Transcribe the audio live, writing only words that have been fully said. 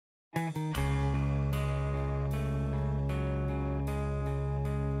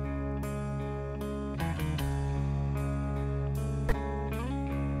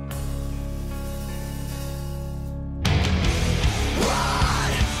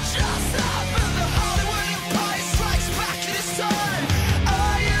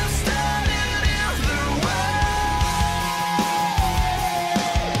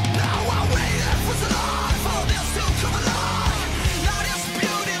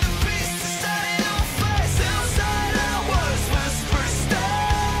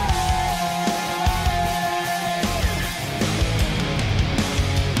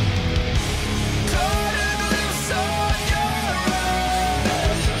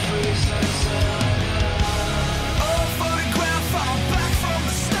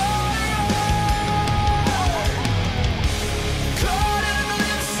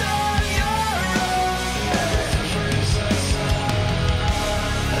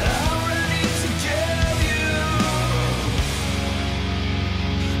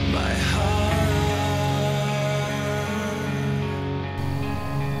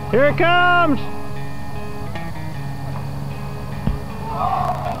Here it comes!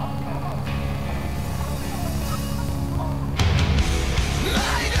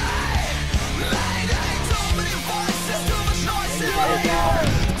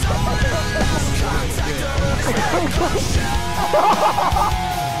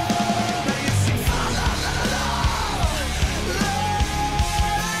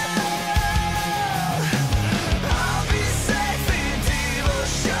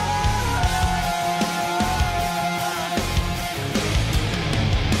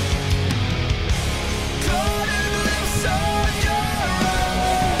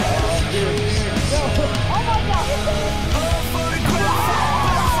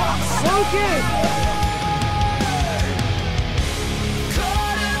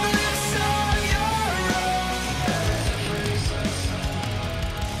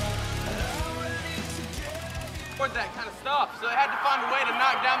 That kind of stuff, so they had to find a way to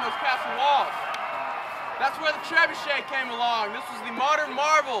knock down those castle walls. That's where the trebuchet came along. This was the modern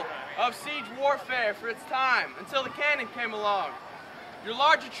marvel of siege warfare for its time, until the cannon came along. Your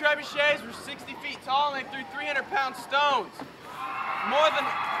larger trebuchets were 60 feet tall and they threw 300-pound stones. More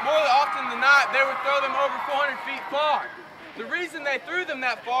often than not, they would throw them over 400 feet far. The reason they threw them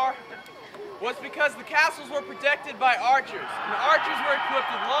that far was because the castles were protected by archers, and the archers were equipped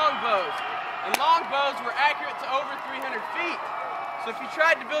with longbows. And longbows were accurate to over 300 feet. So if you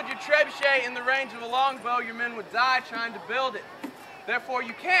tried to build your trebuchet in the range of a longbow, your men would die trying to build it. Therefore,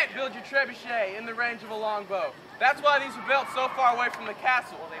 you can't build your trebuchet in the range of a longbow. That's why these were built so far away from the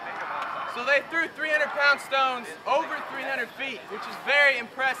castle. So they threw 300-pound stones over 300 feet, which is very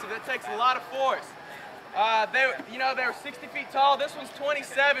impressive. That takes a lot of force. They were 60 feet tall. This one's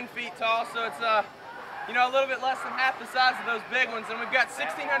 27 feet tall, so it's a little bit less than half the size of those big ones. And we've got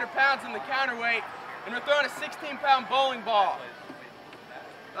 1,600 pounds in the counterweight, and we're throwing a 16-pound bowling ball.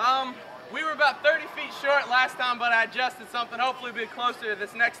 We were about 30 feet short last time, but I adjusted something. Hopefully we'll be closer to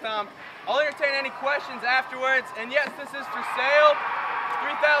this next time. I'll entertain any questions afterwards. And yes, this is for sale.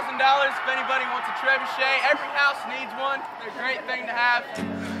 $3,000 if anybody wants a trebuchet. Every house needs one. They're a great thing to have.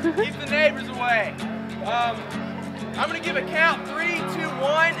 Keep the neighbors away. I'm going to give a count, 3, 2,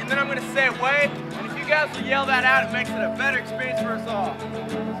 1, and then I'm going to say away. And if you guys will yell that out, it makes it a better experience for us all.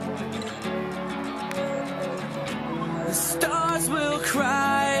 The stars will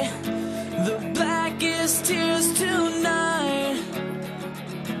cry the blackest tears tonight,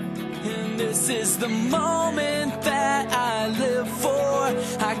 and this is the moment that I live for.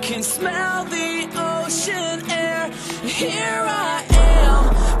 I can smell the ocean air. Here I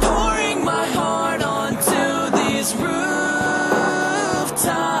am, pouring my heart onto these rooftops,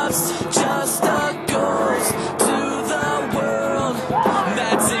 just